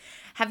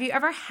Have you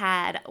ever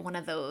had one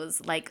of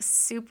those like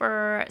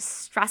super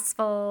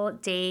stressful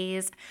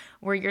days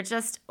where you're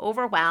just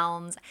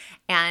overwhelmed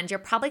and you're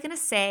probably going to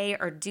say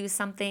or do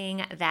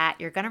something that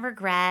you're going to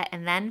regret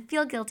and then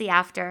feel guilty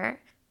after?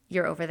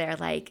 You're over there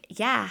like,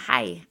 yeah,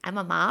 hi, I'm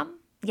a mom.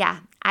 Yeah,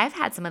 I've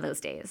had some of those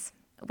days.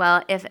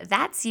 Well, if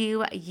that's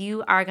you,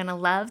 you are going to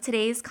love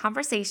today's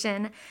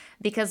conversation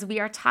because we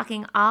are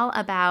talking all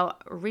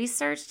about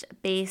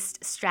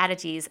research-based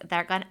strategies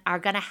that are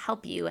going to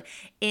help you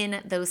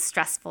in those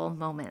stressful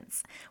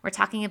moments. We're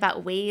talking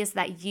about ways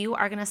that you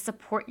are going to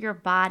support your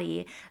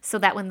body so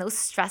that when those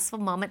stressful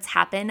moments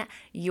happen,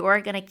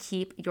 you're going to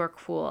keep your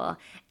cool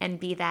and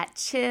be that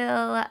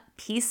chill,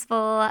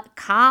 peaceful,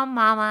 calm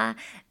mama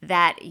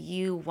that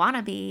you want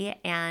to be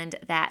and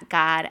that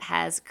God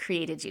has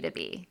created you to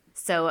be.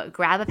 So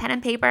grab a pen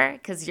and paper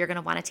because you're going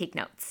to want to take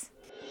notes.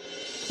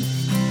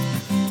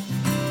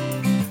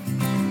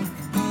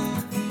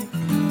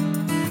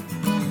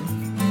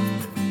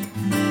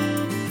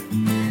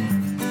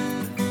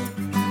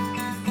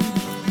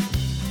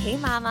 Hey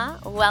mama,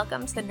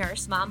 welcome to the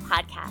Nourish Mom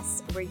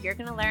podcast, where you're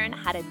going to learn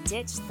how to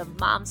ditch the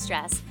mom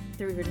stress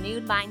through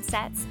renewed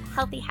mindsets,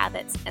 healthy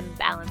habits, and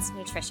balanced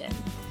nutrition.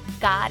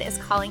 God is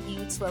calling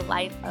you to a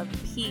life of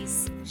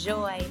peace,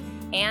 joy,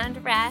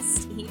 and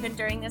rest, even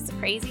during this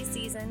crazy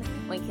season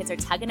when kids are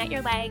tugging at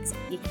your legs,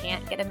 you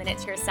can't get a minute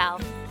to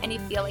yourself, and you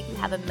feel like you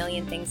have a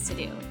million things to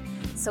do.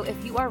 So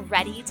if you are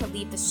ready to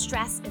leave the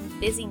stress and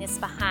busyness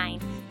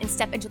behind and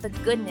step into the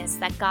goodness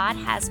that God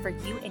has for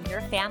you and your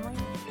family,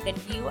 then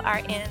you are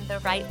in the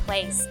right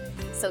place.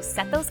 So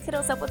set those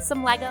kiddos up with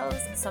some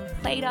Legos, some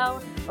Play-Doh,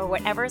 or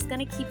whatever is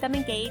going to keep them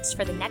engaged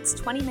for the next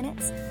 20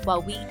 minutes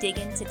while we dig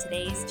into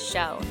today's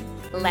show.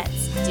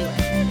 Let's do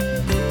it.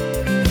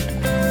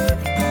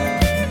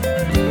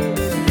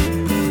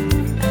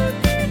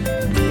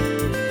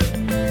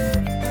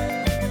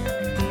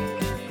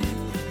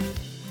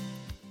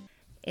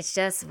 It's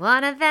just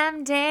one of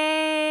them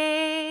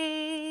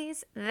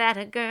days that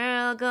a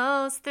girl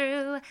goes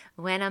through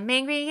when I'm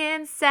angry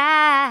inside.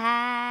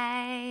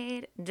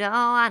 Don't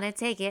want to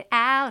take it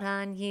out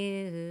on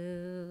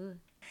you.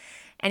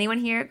 Anyone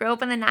here grow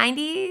up in the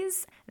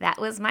 90s?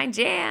 That was my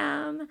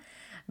jam.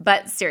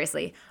 But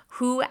seriously,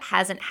 who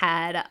hasn't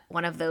had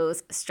one of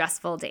those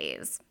stressful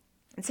days?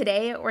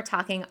 Today, we're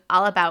talking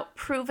all about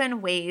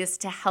proven ways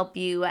to help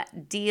you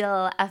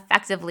deal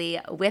effectively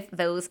with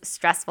those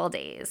stressful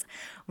days.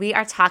 We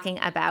are talking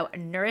about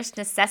Nourish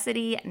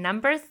Necessity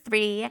number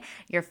 3,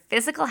 your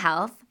physical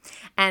health.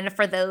 And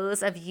for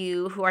those of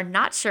you who are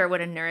not sure what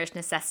a Nourish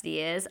Necessity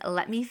is,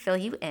 let me fill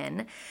you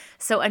in.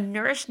 So a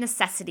Nourish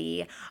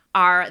Necessity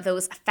are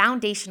those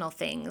foundational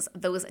things,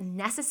 those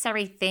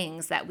necessary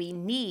things that we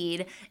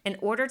need in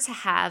order to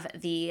have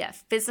the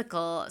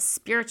physical,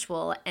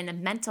 spiritual,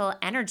 and mental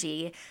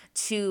energy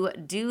to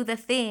do the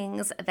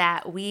things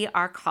that we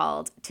are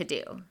called to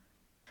do.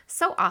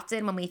 So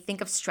often when we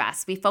think of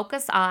stress, we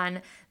focus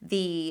on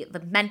the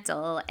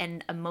mental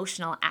and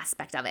emotional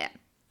aspect of it.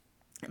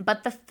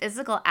 But the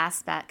physical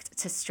aspect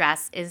to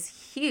stress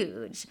is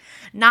huge.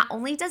 Not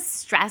only does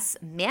stress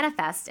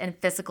manifest in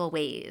physical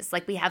ways,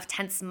 like we have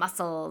tense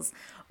muscles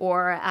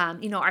or,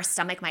 our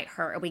stomach might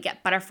hurt or we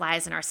get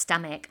butterflies in our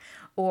stomach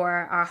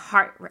or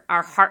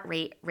our heart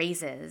rate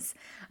raises,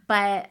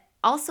 but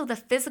also the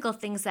physical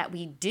things that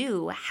we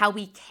do, how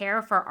we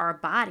care for our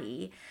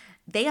body,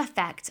 they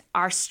affect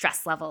our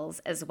stress levels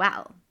as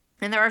well.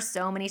 And there are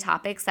so many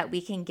topics that we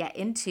can get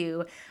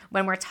into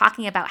when we're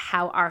talking about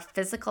how our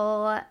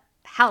physical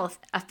health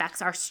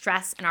affects our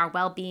stress and our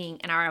well-being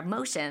and our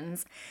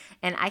emotions.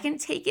 And I can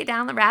take you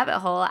down the rabbit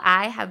hole.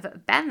 I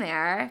have been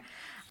there,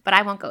 but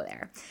I won't go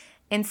there.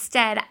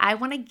 Instead, I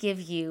want to give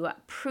you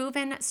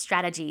proven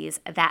strategies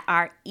that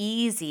are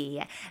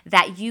easy,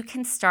 that you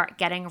can start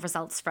getting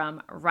results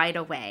from right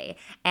away,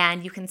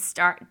 and you can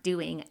start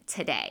doing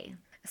today.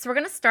 So we're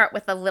going to start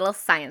with a little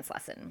science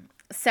lesson.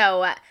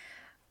 So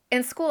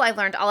in school, I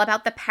learned all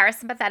about the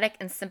parasympathetic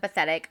and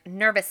sympathetic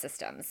nervous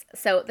systems.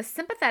 So the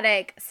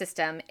sympathetic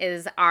system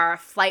is our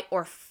flight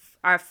or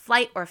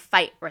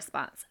fight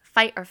response.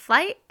 Fight or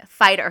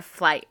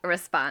flight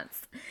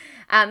response.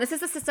 This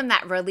is a system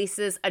that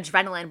releases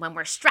adrenaline when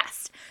we're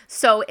stressed.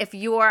 So if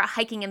you're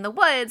hiking in the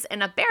woods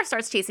and a bear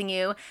starts chasing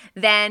you,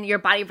 then your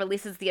body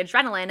releases the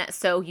adrenaline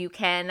so you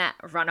can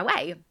run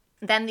away.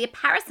 Then the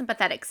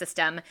parasympathetic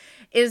system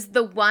is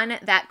the one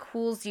that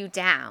cools you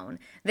down.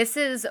 This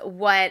is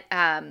what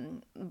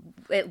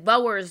it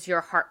lowers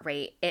your heart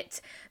rate. It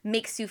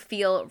makes you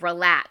feel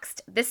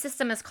relaxed. This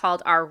system is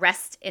called our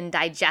rest and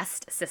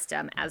digest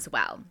system as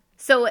well.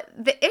 So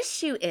the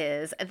issue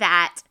is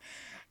that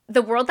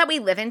the world that we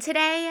live in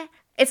today,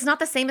 it's not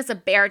the same as a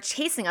bear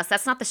chasing us.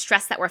 That's not the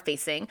stress that we're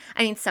facing.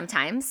 I mean,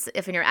 sometimes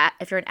if you're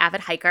an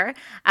avid hiker,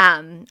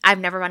 I've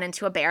never run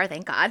into a bear,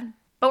 thank God.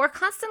 But we're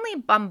constantly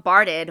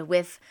bombarded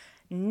with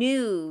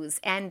news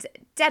and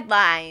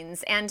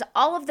deadlines and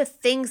all of the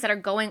things that are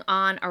going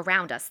on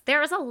around us.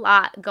 There is a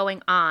lot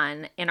going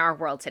on in our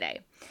world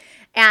today.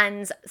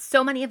 And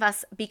so many of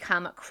us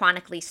become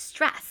chronically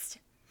stressed.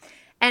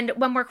 And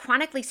when we're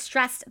chronically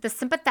stressed, the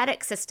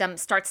sympathetic system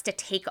starts to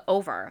take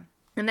over.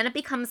 And then it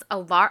becomes a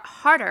lot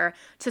harder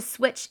to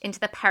switch into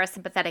the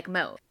parasympathetic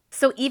mode.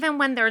 So even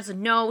when there's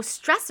no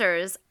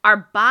stressors,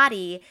 our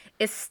body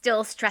is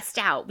still stressed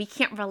out. We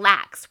can't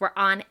relax. We're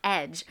on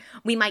edge.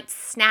 We might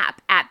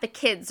snap at the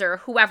kids or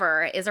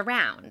whoever is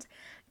around.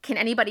 Can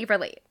anybody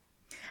relate?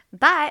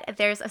 But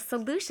there's a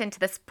solution to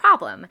this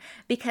problem,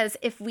 because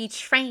if we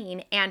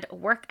train and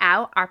work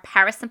out our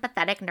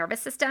parasympathetic nervous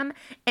system,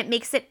 it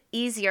makes it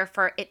easier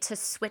for it to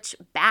switch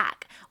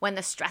back when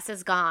the stress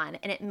is gone,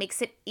 and it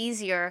makes it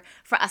easier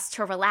for us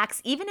to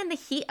relax even in the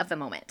heat of the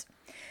moment.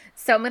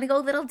 So I'm going to go a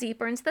little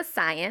deeper into the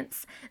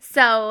science.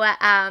 So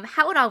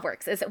how it all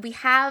works is we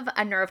have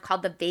a nerve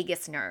called the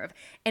vagus nerve,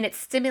 and it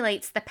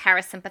stimulates the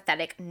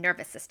parasympathetic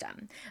nervous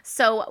system.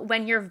 So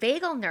when your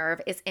vagal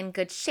nerve is in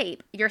good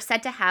shape, you're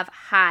said to have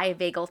high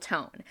vagal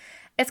tone.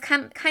 It's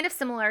kind of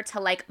similar to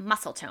like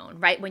muscle tone,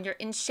 right? When you're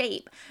in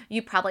shape,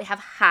 you probably have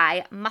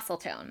high muscle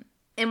tone.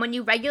 And when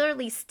you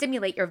regularly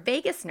stimulate your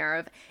vagus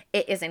nerve,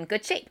 it is in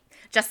good shape.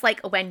 Just like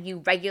when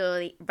you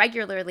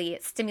regularly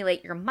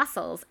stimulate your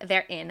muscles,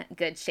 they're in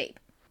good shape.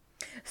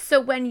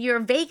 So when your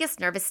vagus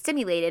nerve is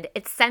stimulated,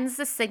 it sends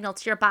the signal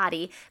to your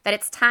body that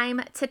it's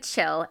time to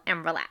chill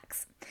and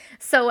relax.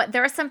 So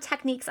there are some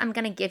techniques I'm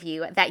going to give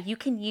you that you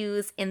can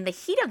use in the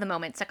heat of the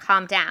moment to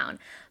calm down.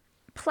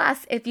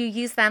 Plus, if you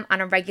use them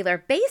on a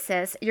regular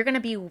basis, you're going to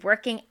be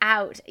working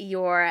out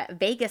your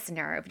vagus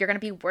nerve. You're going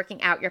to be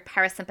working out your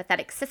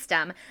parasympathetic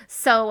system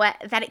so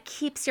that it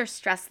keeps your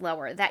stress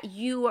lower, that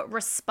you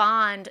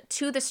respond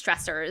to the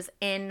stressors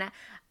in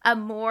a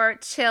more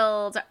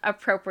chilled,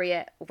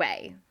 appropriate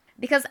way.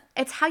 Because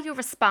it's how you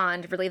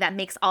respond really that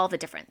makes all the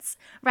difference,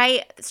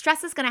 right?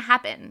 Stress is going to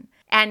happen,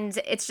 and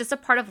it's just a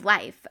part of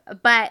life.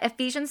 But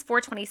Ephesians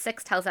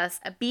 4:26 tells us,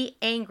 be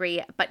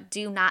angry, but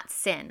do not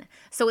sin.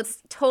 So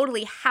it's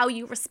totally how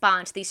you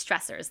respond to these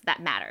stressors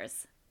that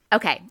matters.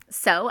 Okay,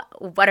 so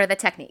what are the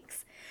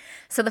techniques?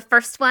 So the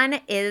first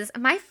one is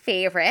my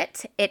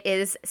favorite. It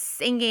is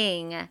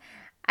singing.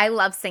 I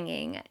love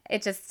singing.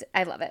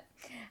 I love it.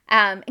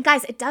 And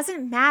guys, it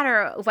doesn't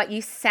matter what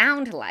you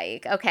sound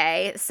like,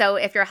 okay? So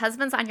if your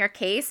husband's on your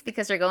case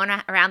because you're going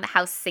around the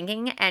house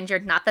singing and you're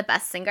not the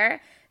best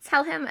singer,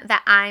 tell him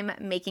that I'm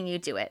making you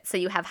do it so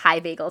you have high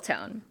vagal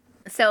tone.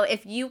 So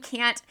if you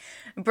can't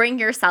bring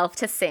yourself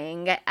to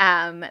sing,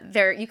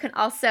 you can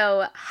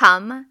also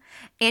hum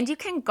and you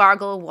can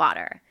gargle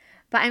water.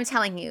 But I'm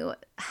telling you,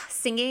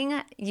 singing,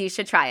 you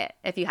should try it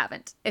if you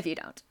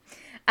don't.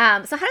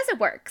 So how does it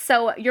work?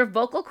 So your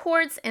vocal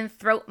cords and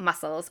throat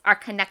muscles are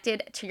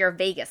connected to your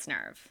vagus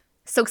nerve.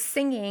 So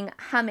singing,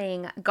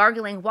 humming,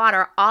 gargling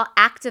water all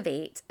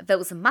activate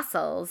those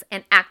muscles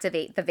and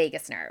activate the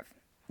vagus nerve.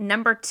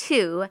 Number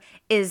 2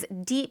 is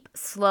deep,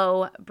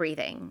 slow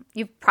breathing.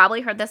 You've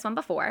probably heard this one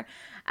before,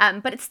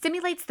 but it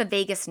stimulates the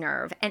vagus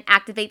nerve and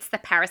activates the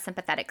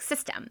parasympathetic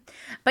system.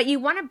 But you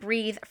want to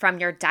breathe from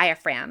your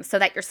diaphragm so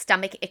that your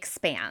stomach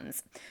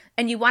expands.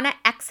 And you want to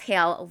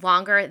exhale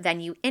longer than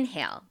you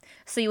inhale.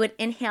 So you would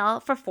inhale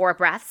for 4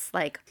 breaths,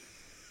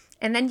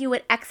 and then you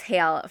would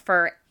exhale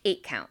for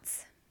 8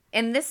 counts.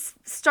 And this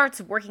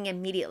starts working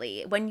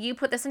immediately. When you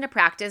put this into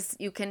practice,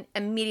 you can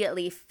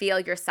immediately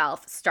feel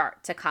yourself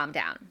start to calm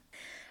down.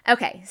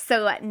 Okay,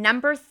 so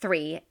number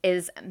 3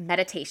 is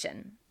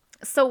meditation.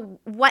 So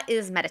what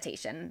is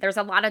meditation? There's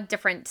a lot of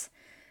different,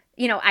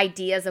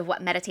 ideas of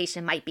what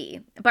meditation might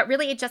be. But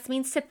really, it just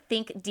means to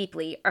think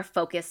deeply or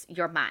focus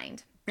your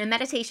mind. And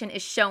meditation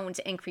is shown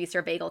to increase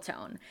your vagal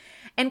tone.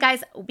 And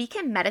guys, we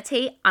can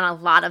meditate on a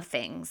lot of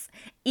things.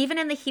 Even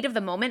in the heat of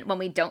the moment when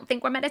we don't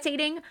think we're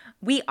meditating,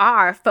 we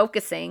are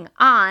focusing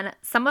on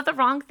some of the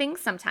wrong things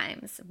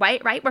sometimes,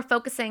 right? We're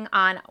focusing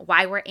on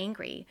why we're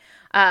angry,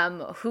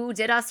 who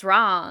did us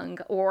wrong,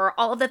 or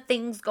all the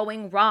things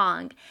going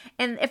wrong.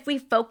 And if we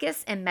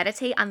focus and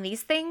meditate on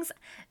these things,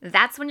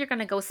 that's when you're going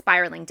to go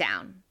spiraling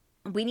down.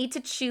 We need to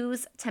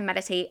choose to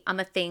meditate on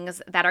the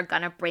things that are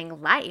going to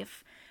bring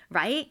life.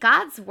 Right?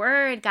 God's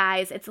word,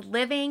 guys, it's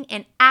living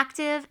and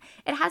active.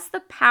 It has the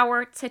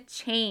power to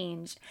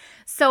change.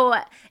 So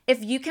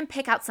if you can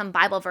pick out some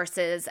Bible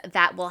verses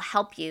that will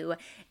help you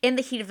in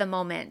the heat of the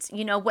moment,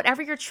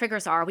 whatever your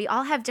triggers are, we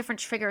all have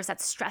different triggers that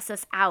stress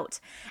us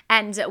out.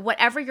 And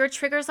whatever your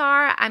triggers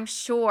are, I'm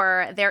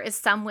sure there is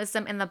some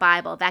wisdom in the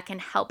Bible that can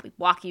help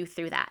walk you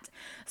through that.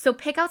 So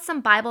pick out some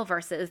Bible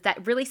verses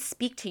that really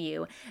speak to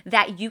you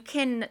that you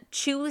can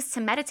choose to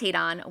meditate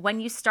on when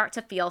you start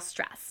to feel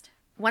stressed.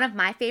 One of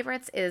my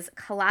favorites is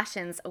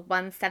Colossians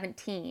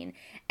 1:17,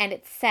 and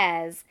it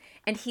says,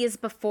 "And he is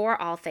before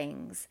all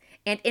things,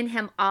 and in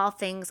him all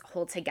things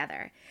hold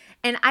together."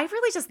 And I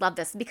really just love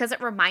this because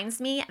it reminds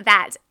me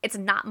that it's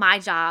not my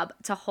job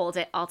to hold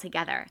it all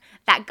together,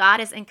 that God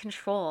is in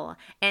control,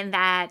 and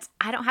that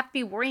I don't have to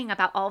be worrying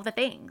about all of the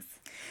things.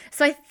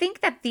 So I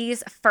think that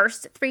these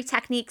first 3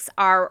 techniques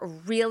are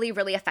really,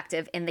 really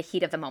effective in the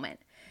heat of the moment.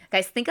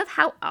 Guys, think of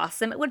how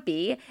awesome it would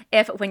be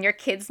if when your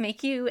kids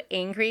make you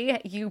angry,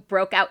 you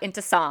broke out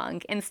into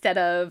song instead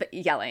of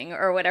yelling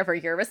or whatever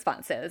your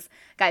response is.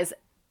 Guys,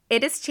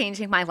 it is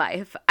changing my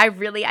life. I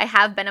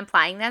have been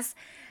applying this.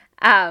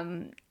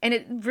 And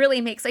it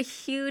really makes a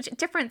huge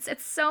difference.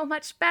 It's so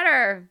much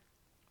better.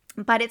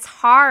 But it's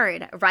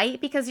hard,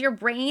 right? Because your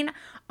brain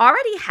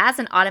already has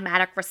an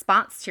automatic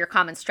response to your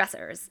common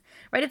stressors,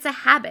 right? It's a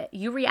habit.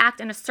 You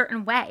react in a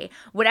certain way.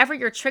 Whatever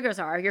your triggers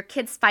are, your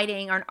kids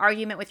fighting or an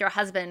argument with your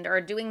husband or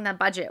doing the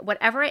budget,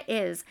 whatever it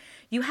is,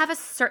 you have a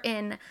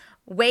certain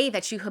way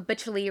that you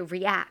habitually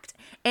react.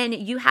 And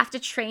you have to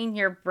train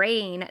your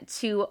brain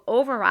to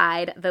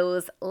override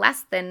those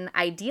less than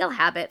ideal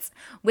habits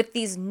with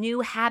these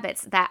new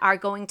habits that are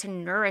going to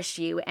nourish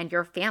you and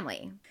your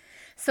family.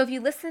 So if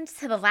you listened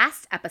to the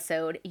last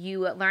episode,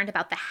 you learned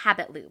about the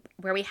habit loop,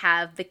 where we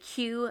have the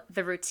cue,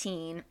 the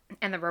routine,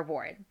 and the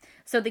reward.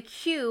 So the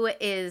cue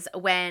is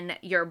when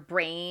your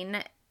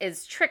brain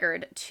is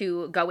triggered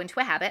to go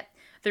into a habit.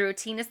 The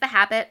routine is the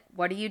habit.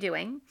 What are you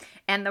doing?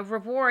 And the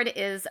reward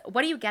is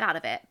what do you get out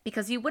of it?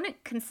 Because you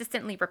wouldn't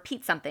consistently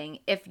repeat something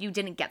if you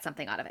didn't get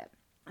something out of it.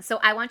 So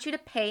I want you to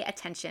pay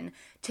attention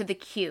to the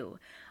cue.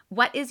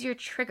 What is your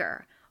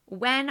trigger?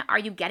 When are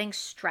you getting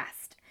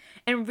stressed?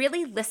 And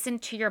really listen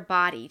to your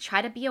body.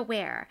 Try to be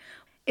aware.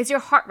 Is your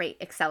heart rate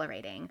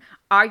accelerating?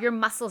 Are your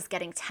muscles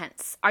getting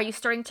tense? Are you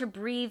starting to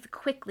breathe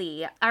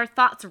quickly? Are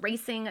thoughts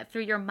racing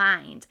through your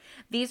mind?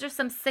 These are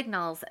some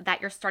signals that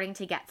you're starting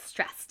to get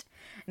stressed.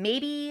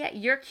 Maybe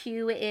your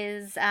cue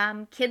is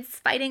kids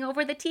fighting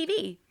over the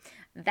TV.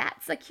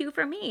 That's a cue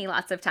for me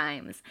lots of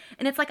times.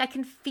 And it's like I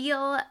can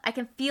feel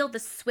the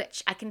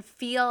switch. I can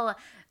feel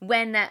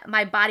when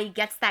my body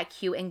gets that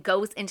cue and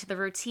goes into the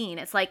routine.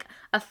 It's like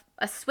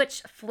a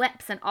switch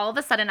flips and all of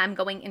a sudden I'm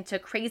going into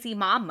crazy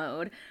mom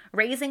mode,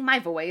 raising my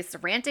voice,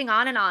 ranting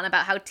on and on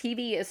about how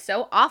TV is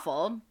so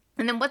awful.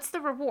 And then what's the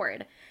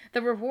reward?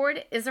 The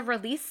reward is a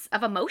release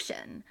of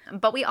emotion.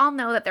 But we all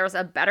know that there's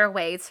a better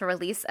way to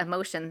release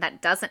emotion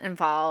that doesn't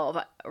involve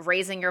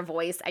raising your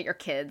voice at your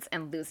kids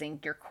and losing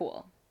your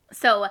cool.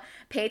 So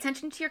pay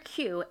attention to your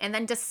cue and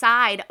then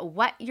decide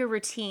what your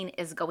routine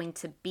is going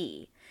to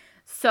be.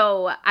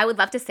 So I would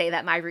love to say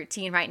that my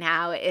routine right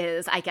now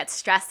is I get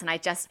stressed and I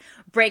just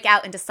break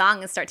out into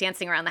song and start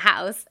dancing around the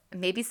house,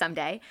 maybe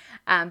someday,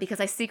 because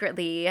I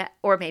secretly,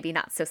 or maybe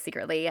not so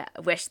secretly,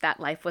 wish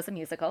that life was a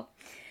musical.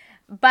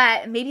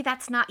 But maybe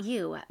that's not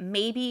you.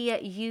 Maybe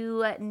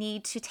you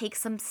need to take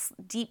some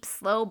deep,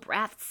 slow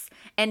breaths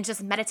and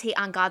just meditate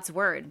on God's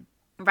word.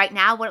 Right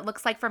now, what it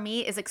looks like for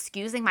me is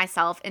excusing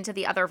myself into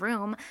the other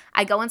room.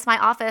 I go into my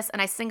office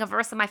and I sing a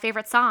verse of my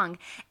favorite song.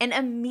 And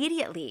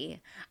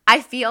immediately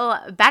I feel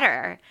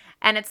better.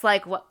 And it's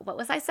like, what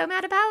was I so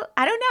mad about?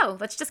 I don't know.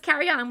 Let's just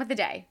carry on with the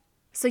day.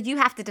 So you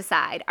have to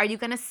decide, are you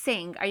going to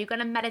sing? Are you going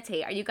to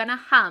meditate? Are you going to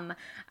hum?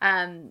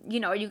 Are you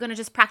going to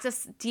just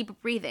practice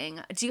deep breathing?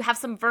 Do you have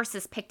some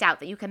verses picked out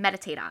that you can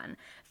meditate on?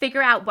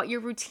 Figure out what your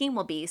routine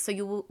will be so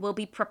you will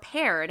be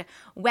prepared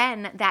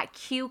when that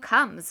cue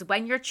comes,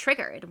 when you're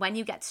triggered, when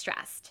you get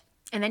stressed.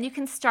 And then you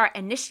can start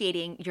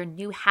initiating your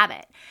new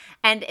habit.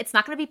 And it's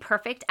not going to be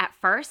perfect at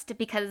first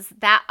because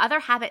that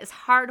other habit is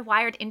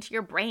hardwired into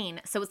your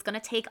brain. So it's going to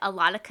take a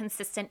lot of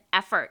consistent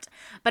effort.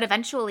 But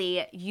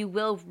eventually you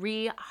will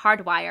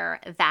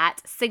re-hardwire that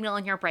signal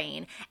in your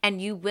brain and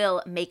you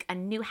will make a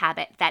new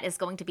habit that is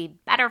going to be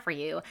better for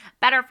you,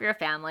 better for your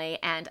family,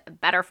 and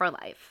better for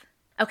life.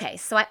 Okay,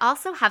 so I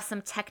also have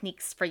some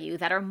techniques for you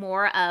that are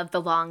more of the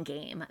long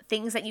game,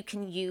 things that you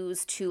can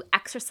use to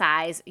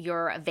exercise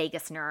your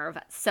vagus nerve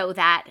so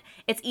that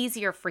it's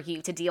easier for you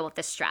to deal with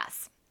the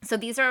stress. So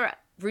these are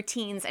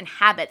routines and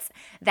habits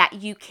that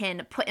you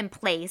can put in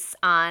place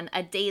on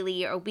a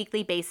daily or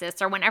weekly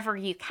basis or whenever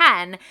you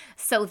can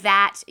so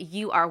that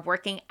you are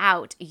working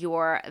out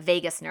your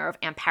vagus nerve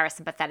and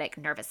parasympathetic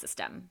nervous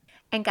system.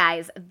 And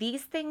guys,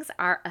 these things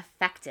are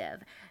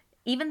effective.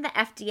 Even the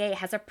FDA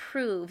has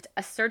approved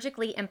a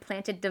surgically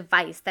implanted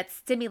device that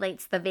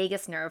stimulates the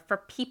vagus nerve for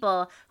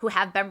people who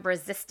have been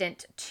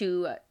resistant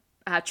to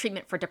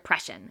treatment for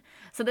depression.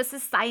 So this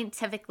is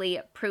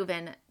scientifically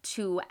proven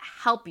to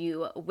help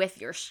you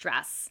with your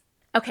stress.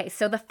 Okay,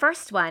 so the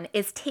first one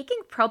is taking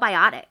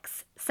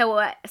probiotics.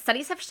 So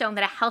studies have shown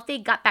that a healthy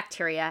gut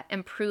bacteria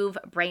improve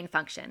brain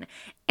function.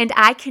 And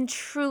I can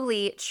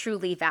truly,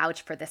 truly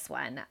vouch for this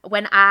one.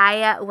 When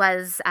I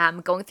was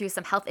going through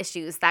some health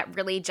issues that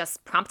really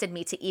just prompted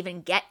me to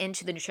even get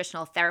into the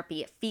nutritional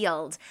therapy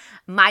field,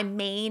 my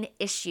main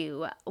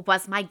issue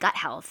was my gut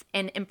health.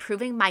 And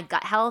improving my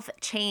gut health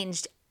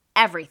changed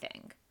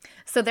everything.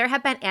 So there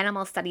have been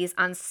animal studies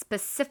on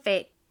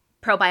specific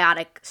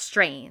probiotic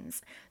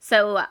strains.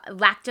 So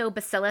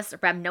Lactobacillus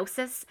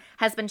rhamnosus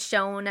has been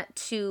shown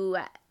to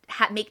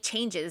make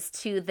changes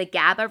to the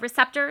GABA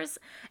receptors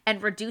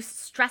and reduce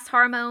stress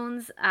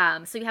hormones.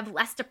 So you have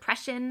less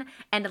depression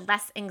and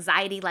less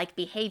anxiety-like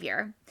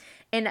behavior.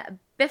 In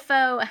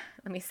let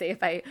me see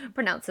if I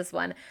pronounce this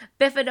one,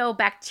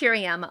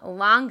 Bifidobacterium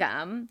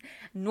longum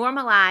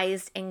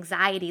normalized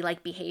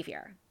anxiety-like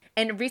behavior.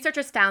 And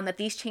researchers found that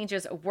these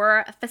changes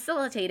were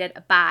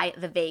facilitated by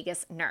the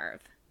vagus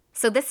nerve.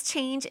 So this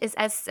change is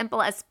as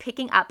simple as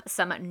picking up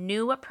some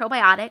new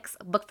probiotics.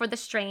 Look for the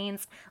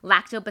strains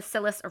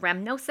Lactobacillus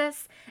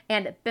rhamnosus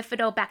and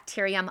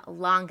Bifidobacterium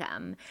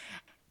longum,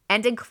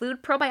 and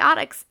include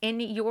probiotics in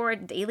your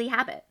daily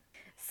habit.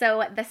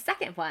 So the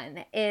second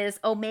one is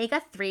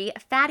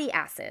omega-3 fatty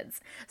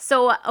acids.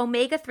 So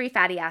omega-3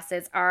 fatty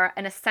acids are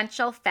an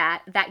essential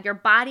fat that your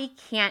body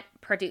can't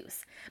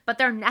produce, but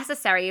they're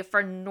necessary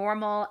for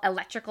normal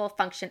electrical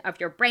function of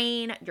your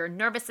brain, your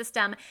nervous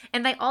system,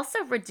 and they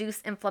also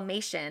reduce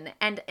inflammation.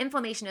 And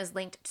inflammation is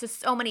linked to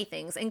so many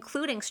things,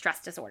 including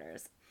stress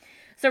disorders.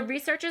 So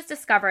researchers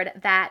discovered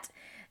that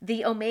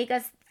the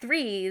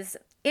omega-3s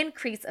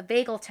increase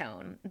vagal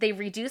tone, they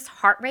reduce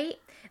heart rate,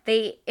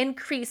 they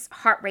increase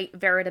heart rate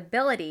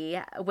variability,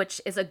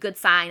 which is a good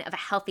sign of a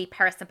healthy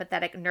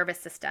parasympathetic nervous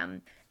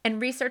system.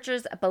 And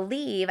researchers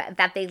believe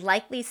that they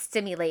likely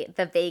stimulate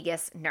the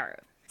vagus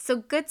nerve. So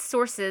good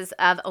sources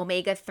of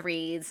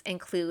omega-3s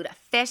include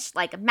fish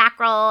like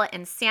mackerel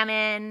and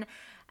salmon,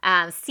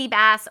 sea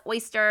bass,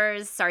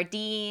 oysters,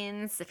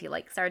 sardines, if you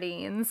like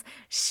sardines,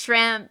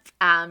 shrimp,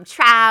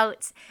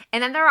 trout.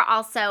 And then there are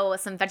also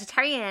some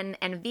vegetarian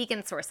and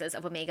vegan sources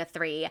of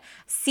omega-3.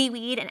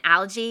 Seaweed and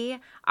algae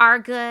are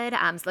good,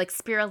 like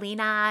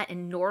spirulina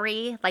and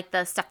nori, like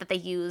the stuff that they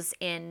use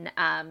in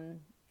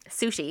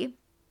sushi.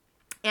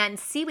 And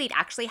seaweed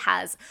actually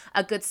has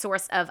a good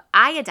source of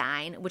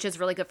iodine, which is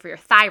really good for your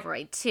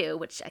thyroid too,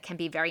 which can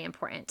be very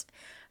important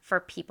for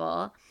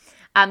people.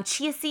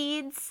 Chia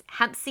seeds,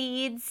 hemp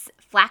seeds,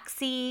 flax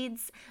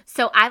seeds.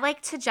 So I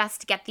like to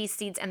just get these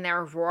seeds in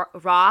their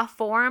raw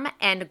form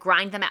and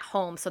grind them at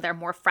home so they're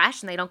more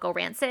fresh and they don't go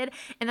rancid.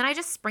 And then I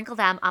just sprinkle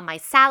them on my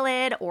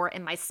salad or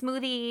in my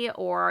smoothie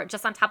or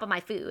just on top of my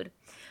food.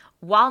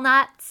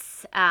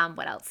 Walnuts,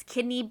 what else?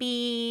 Kidney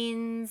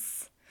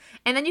beans.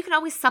 And then you can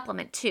always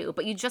supplement too,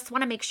 but you just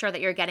want to make sure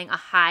that you're getting a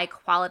high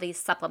quality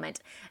supplement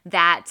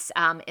that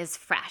is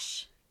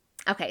fresh.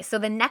 Okay, so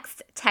the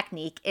next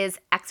technique is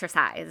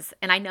exercise.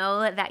 And I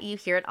know that you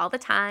hear it all the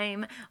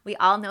time. We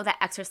all know that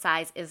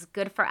exercise is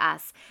good for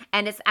us,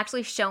 and it's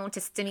actually shown to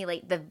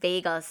stimulate the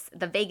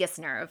vagus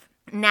nerve.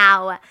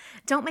 Now,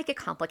 don't make it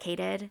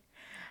complicated.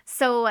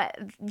 So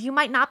you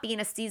might not be in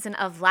a season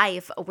of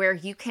life where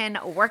you can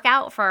work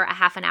out for a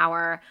half an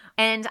hour,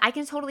 and I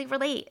can totally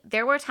relate.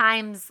 There were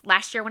times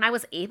last year when I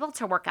was able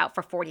to work out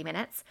for 40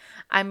 minutes.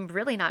 I'm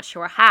really not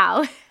sure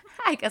how.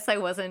 I guess I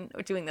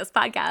wasn't doing this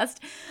podcast.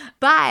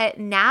 But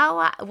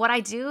now what I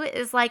do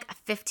is like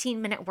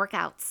 15-minute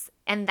workouts.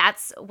 And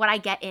that's what I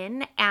get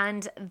in.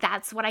 And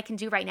that's what I can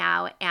do right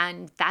now.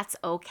 And that's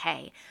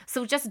okay.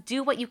 So just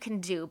do what you can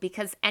do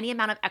because any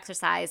amount of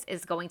exercise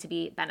is going to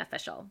be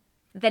beneficial.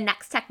 The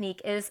next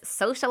technique is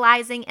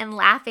socializing and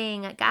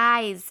laughing.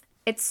 Guys,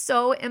 it's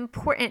so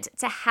important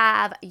to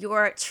have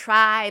your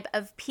tribe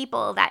of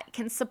people that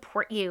can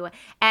support you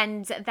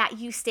and that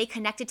you stay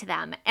connected to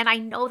them. And I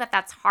know that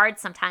that's hard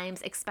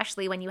sometimes,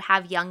 especially when you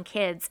have young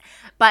kids,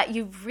 but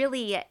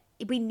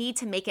we need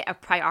to make it a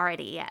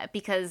priority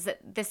because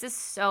this is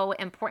so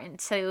important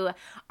to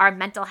our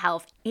mental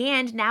health.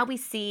 And now we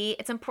see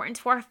it's important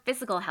to our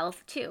physical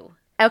health too.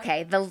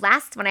 Okay, the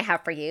last one I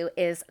have for you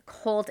is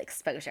cold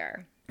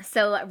exposure.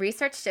 So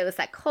research shows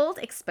that cold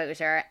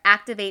exposure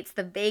activates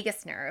the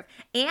vagus nerve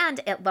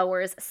and it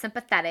lowers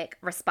sympathetic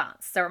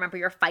response. So remember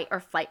your fight or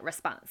flight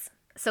response.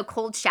 So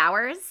cold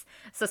showers.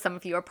 So some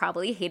of you are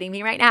probably hating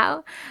me right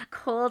now.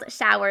 Cold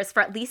showers for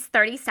at least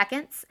 30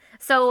 seconds.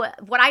 So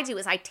what I do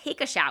is I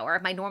take a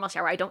shower, my normal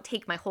shower. I don't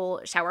take my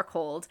whole shower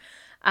cold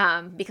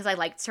because I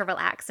like to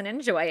relax and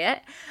enjoy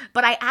it.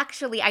 But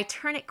I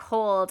turn it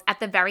cold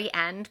at the very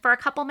end for a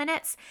couple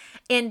minutes.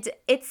 And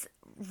it's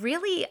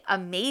really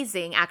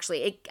amazing,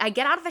 actually. I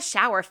get out of the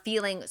shower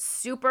feeling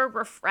super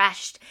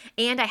refreshed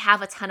and I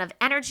have a ton of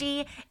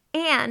energy.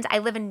 And I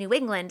live in New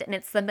England and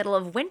it's the middle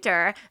of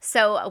winter.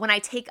 So when I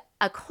take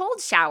a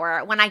cold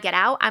shower, when I get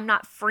out, I'm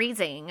not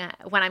freezing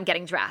when I'm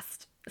getting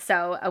dressed.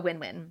 So a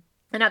win-win.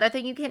 Another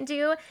thing you can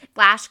do,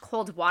 splash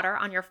cold water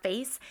on your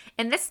face.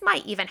 And this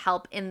might even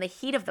help in the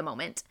heat of the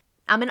moment.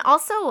 And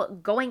also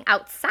going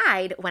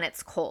outside when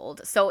it's cold.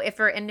 So if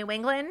you're in New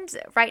England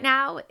right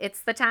now,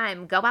 it's the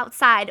time. Go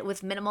outside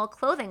with minimal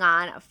clothing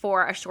on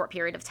for a short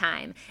period of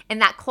time.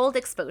 And that cold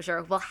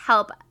exposure will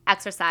help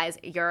exercise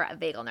your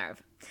vagal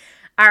nerve.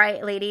 All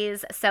right,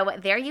 ladies, so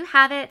there you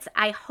have it.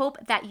 I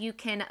hope that you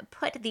can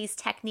put these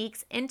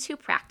techniques into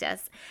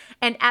practice.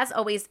 And as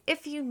always,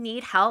 if you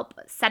need help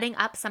setting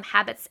up some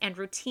habits and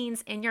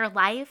routines in your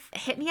life,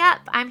 hit me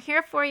up. I'm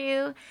here for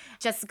you.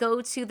 Just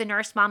go to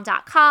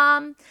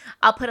thenourished.mom.com.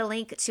 I'll put a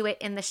link to it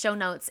in the show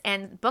notes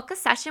and book a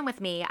session with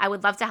me. I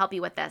would love to help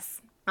you with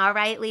this. All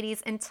right,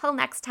 ladies, until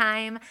next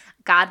time,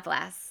 God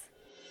bless.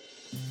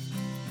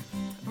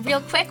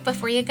 Real quick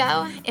before you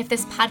go, if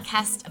this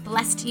podcast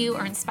blessed you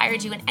or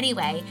inspired you in any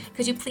way,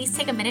 could you please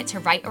take a minute to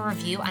write a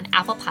review on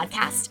Apple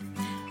Podcast?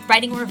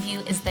 Writing a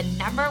review is the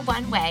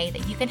 #1 way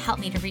that you can help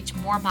me to reach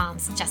more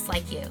moms just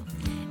like you.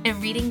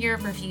 And reading your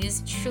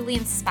reviews truly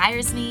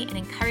inspires me and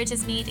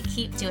encourages me to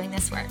keep doing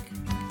this work.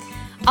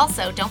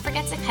 Also, don't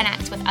forget to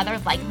connect with other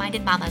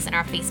like-minded mamas in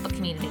our Facebook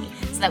community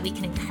so that we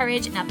can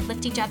encourage and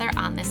uplift each other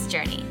on this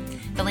journey.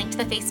 The link to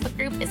the Facebook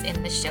group is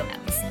in the show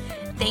notes.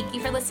 Thank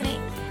you for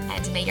listening,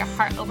 and may your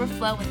heart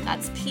overflow with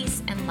God's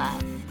peace and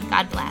love.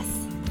 God bless.